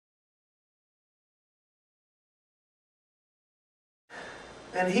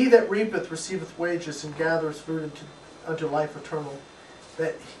And he that reapeth receiveth wages, and gathereth food unto life eternal,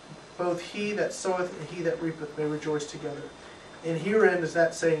 that both he that soweth and he that reapeth may rejoice together. And herein is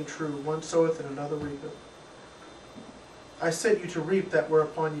that saying true, one soweth and another reapeth. I sent you to reap that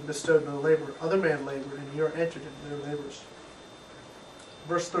whereupon ye bestowed no labor. Other man labored, and ye are entered into their labors.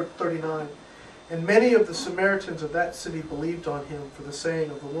 Verse 39. And many of the Samaritans of that city believed on him for the saying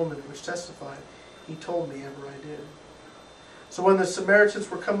of the woman which testified, He told me ever I did. So when the Samaritans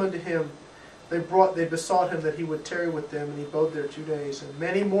were come unto him, they besought him that he would tarry with them, and he abode there 2 days. And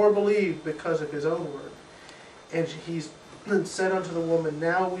many more believed because of his own word. And he said unto the woman,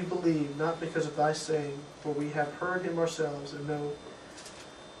 Now we believe, not because of thy saying, for we have heard him ourselves, and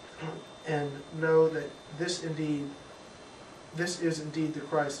know that this is indeed the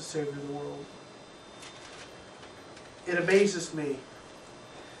Christ, the Savior of the world. It amazes me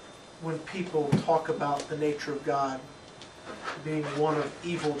when people talk about the nature of God being one of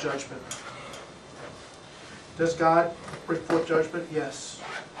evil judgment. Does God bring forth judgment? Yes.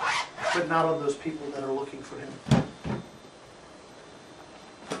 But not on those people that are looking for Him.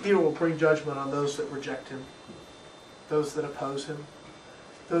 He will bring judgment on those that reject Him, those that oppose Him,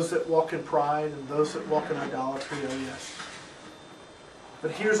 those that walk in pride, and those that walk in idolatry, oh yes.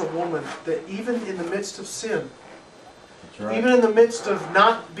 But here's a woman that even in the midst of sin, right, even in the midst of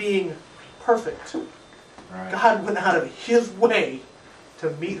not being perfect, right, God went out of His way to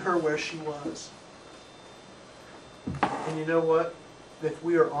meet her where she was. And you know what? If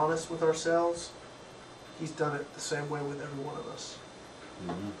we are honest with ourselves, He's done it the same way with every one of us.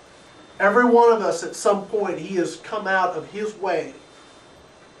 Mm-hmm. Every one of us at some point, He has come out of His way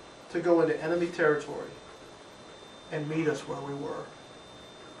to go into enemy territory and meet us where we were,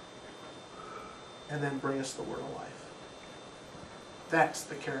 and then bring us the word of life. That's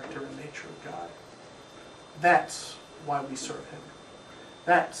the character and nature of God. That's why we serve Him.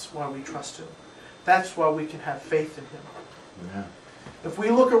 That's why we trust Him. That's why we can have faith in Him. Yeah. If we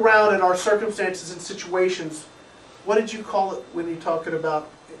look around at our circumstances and situations, what did you call it when you're talking about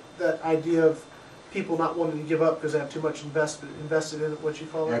that idea of people not wanting to give up because they have too much invested in it? What you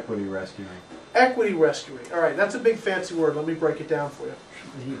call it? Equity rescuing. Equity rescuing. All right, that's a big fancy word. Let me break it down for you.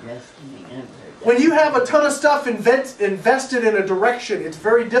 When you have a ton of stuff invested in a direction, it's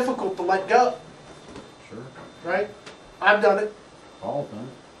very difficult to let go. Sure. Right? I've done it. All done it.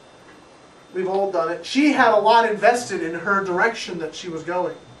 We've all done it. She had a lot invested in her direction that she was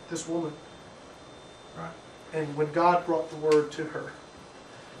going, this woman. Right. And when God brought the word to her,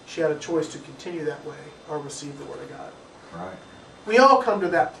 she had a choice to continue that way or receive the word of God. Right. We all come to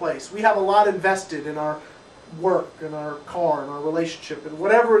that place. We have a lot invested in our work, in our car, in our relationship, and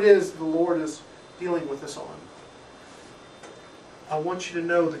whatever it is the Lord is dealing with us on. I want you to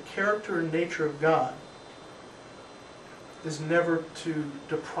know the character and nature of God is never to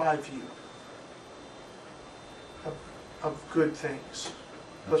deprive you of good things,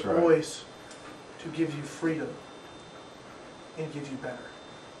 but right, always to give you freedom and give you better.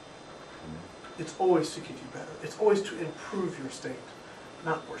 Mm-hmm. It's always to give you better. It's always to improve your state,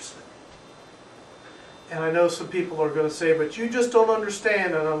 not worsen it. And I know some people are going to say, but you just don't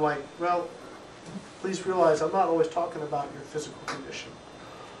understand. And I'm like, well, please realize I'm not always talking about your physical condition.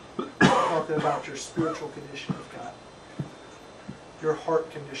 I'm talking about your spiritual condition with God. Your heart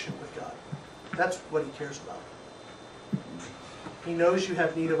condition with God. That's what He cares about. He knows you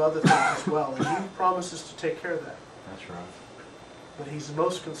have need of other things as well, and He promises to take care of that. That's right. But He's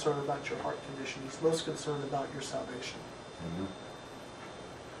most concerned about your heart condition. He's most concerned about your salvation. Mm-hmm.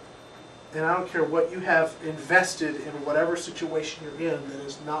 And I don't care what you have invested in whatever situation you're in, that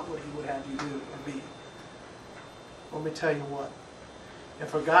is not what He would have you do or be. Let me tell you what.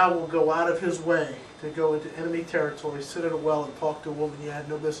 If a guy will go out of his way to go into enemy territory, sit at a well and talk to a woman he had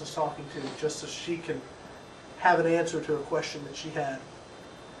no business talking to, just so she can have an answer to a question that she had,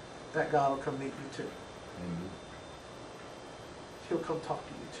 that God will come meet you too. Mm-hmm. He'll come talk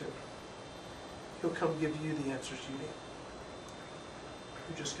to you too. He'll come give you the answers you need.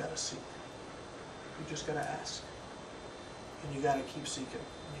 You just got to seek. You just got to ask. And you got to keep seeking.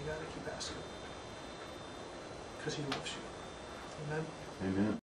 And you got to keep asking. Because He loves you. Amen? Amen.